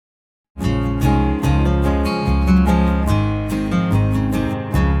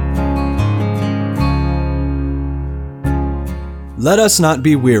Let us not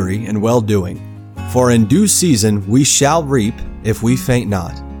be weary in well-doing, for in due season we shall reap if we faint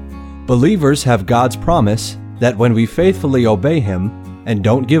not. Believers have God's promise that when we faithfully obey Him and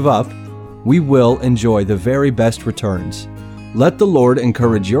don't give up, we will enjoy the very best returns. Let the Lord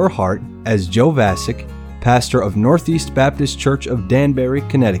encourage your heart as Joe Vasick, pastor of Northeast Baptist Church of Danbury,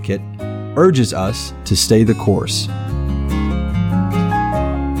 Connecticut, urges us to stay the course.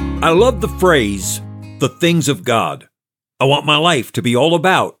 I love the phrase, the things of God. I want my life to be all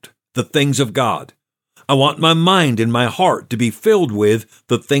about the things of God. I want my mind and my heart to be filled with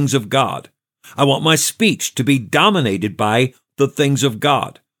the things of God. I want my speech to be dominated by the things of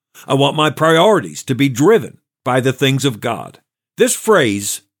God. I want my priorities to be driven by the things of God. This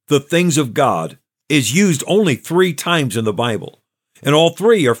phrase, the things of God, is used only 3 times in the Bible, and all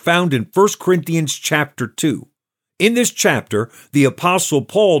 3 are found in 1 Corinthians chapter 2. In this chapter, the Apostle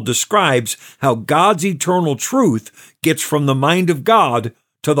Paul describes how God's eternal truth gets from the mind of God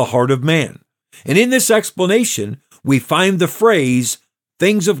to the heart of man. And in this explanation, we find the phrase,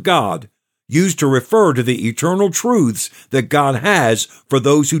 things of God, used to refer to the eternal truths that God has for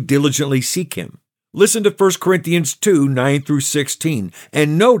those who diligently seek Him. Listen to 1 Corinthians 2, 9 through 16,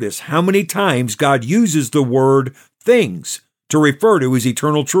 and notice how many times God uses the word things to refer to His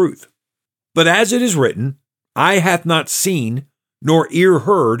eternal truth. But as it is written, eye hath not seen, nor ear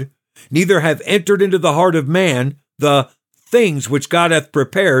heard, neither have entered into the heart of man the things which God hath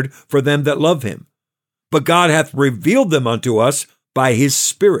prepared for them that love Him. But God hath revealed them unto us by His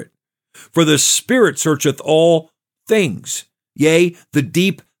Spirit. For the Spirit searcheth all things, yea, the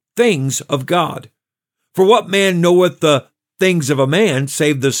deep things of God. For what man knoweth the things of a man,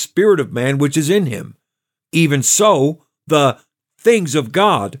 save the spirit of man which is in him? Even so, the things of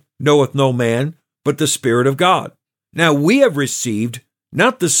God knoweth no man, but the Spirit of God. Now we have received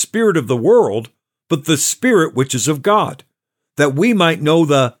not the spirit of the world, but the Spirit which is of God, that we might know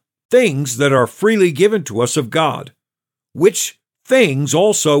the things that are freely given to us of God, which things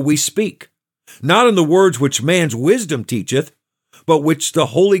also we speak, not in the words which man's wisdom teacheth, but which the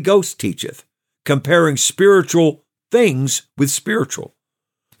Holy Ghost teacheth, comparing spiritual things with spiritual.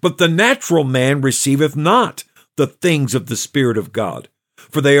 But the natural man receiveth not the things of the Spirit of God,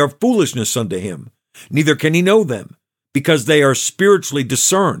 for they are foolishness unto him, neither can he know them, because they are spiritually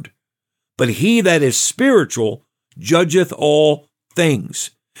discerned. But he that is spiritual judgeth all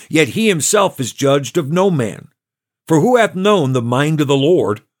things, yet he himself is judged of no man. For who hath known the mind of the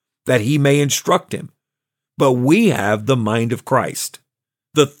Lord, that he may instruct him? But we have the mind of Christ.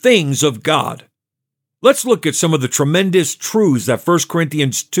 The things of God. Let's look at some of the tremendous truths that 1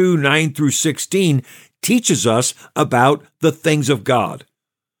 Corinthians 2, 9 through 16 teaches us about the things of God.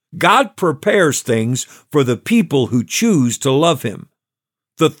 God prepares things for the people who choose to love Him.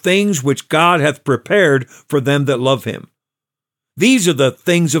 The things which God hath prepared for them that love Him. These are the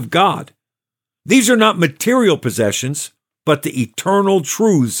things of God. These are not material possessions, but the eternal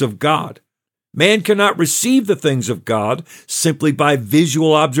truths of God. Man cannot receive the things of God simply by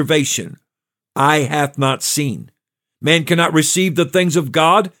visual observation. Eye hath not seen. Man cannot receive the things of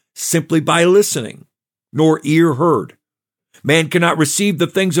God simply by listening, nor ear heard. Man cannot receive the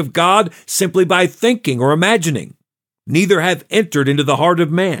things of God simply by thinking or imagining. Neither have entered into the heart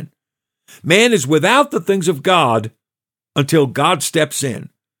of man. Man is without the things of God until God steps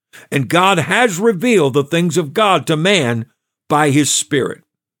in. And God has revealed the things of God to man by His Spirit.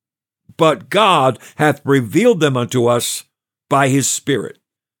 But God hath revealed them unto us by His Spirit.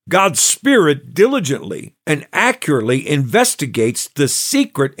 God's Spirit diligently and accurately investigates the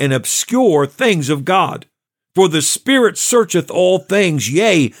secret and obscure things of God. For the Spirit searcheth all things,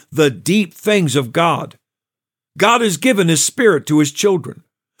 yea, the deep things of God. God has given His Spirit to His children,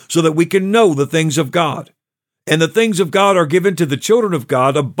 so that we can know the things of God. And the things of God are given to the children of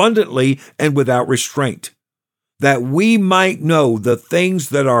God abundantly and without restraint, that we might know the things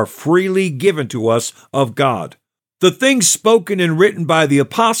that are freely given to us of God. The things spoken and written by the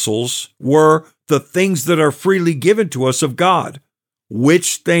apostles were the things that are freely given to us of God,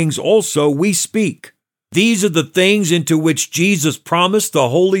 which things also we speak. These are the things into which Jesus promised the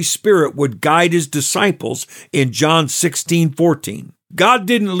Holy Spirit would guide His disciples in John 16:14. God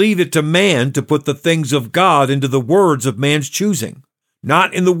didn't leave it to man to put the things of God into the words of man's choosing,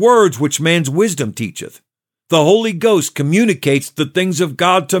 not in the words which man's wisdom teacheth. The Holy Ghost communicates the things of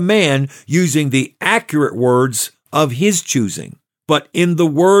God to man using the accurate words of His choosing, but in the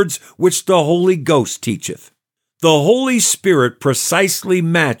words which the Holy Ghost teacheth. The Holy Spirit precisely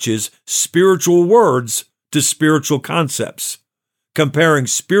matches spiritual words to spiritual concepts, comparing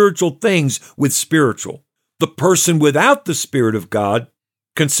spiritual things with spiritual. The person without the Spirit of God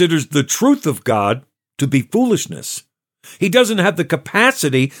considers the truth of God to be foolishness, He doesn't have the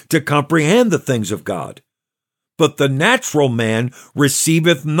capacity to comprehend the things of God. But the natural man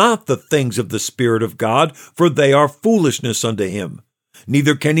receiveth not the things of the Spirit of God, for they are foolishness unto him.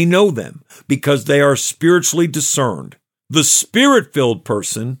 Neither can he know them, because they are spiritually discerned. The Spirit-filled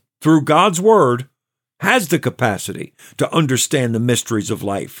person, through God's Word, has the capacity to understand the mysteries of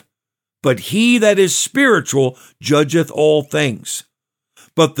life. But he that is spiritual judgeth all things.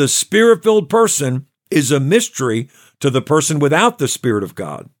 But the Spirit-filled person is a mystery to the person without the Spirit of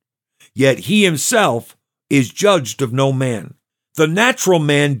God. Yet he himself is judged of no man. The natural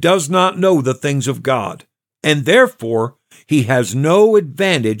man does not know the things of God, and therefore he has no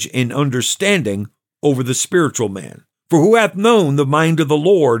advantage in understanding over the spiritual man. For who hath known the mind of the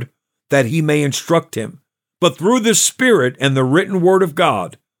Lord, that he may instruct him? But through the Spirit and the written word of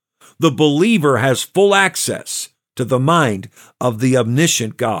God, the believer has full access to the mind of the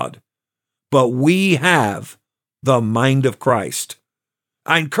omniscient God. But we have the mind of Christ.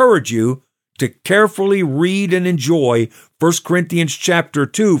 I encourage you to carefully read and enjoy 1 Corinthians chapter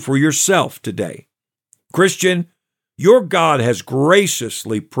 2 for yourself today. Christian, your God has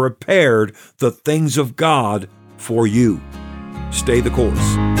graciously prepared the things of God for you. Stay the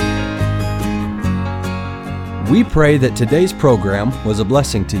course. We pray that today's program was a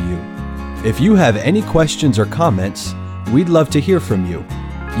blessing to you. If you have any questions or comments, we'd love to hear from you.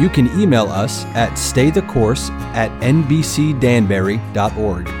 You can email us at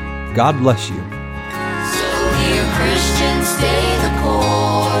staythecourse@nbcdanbury.org. God bless you.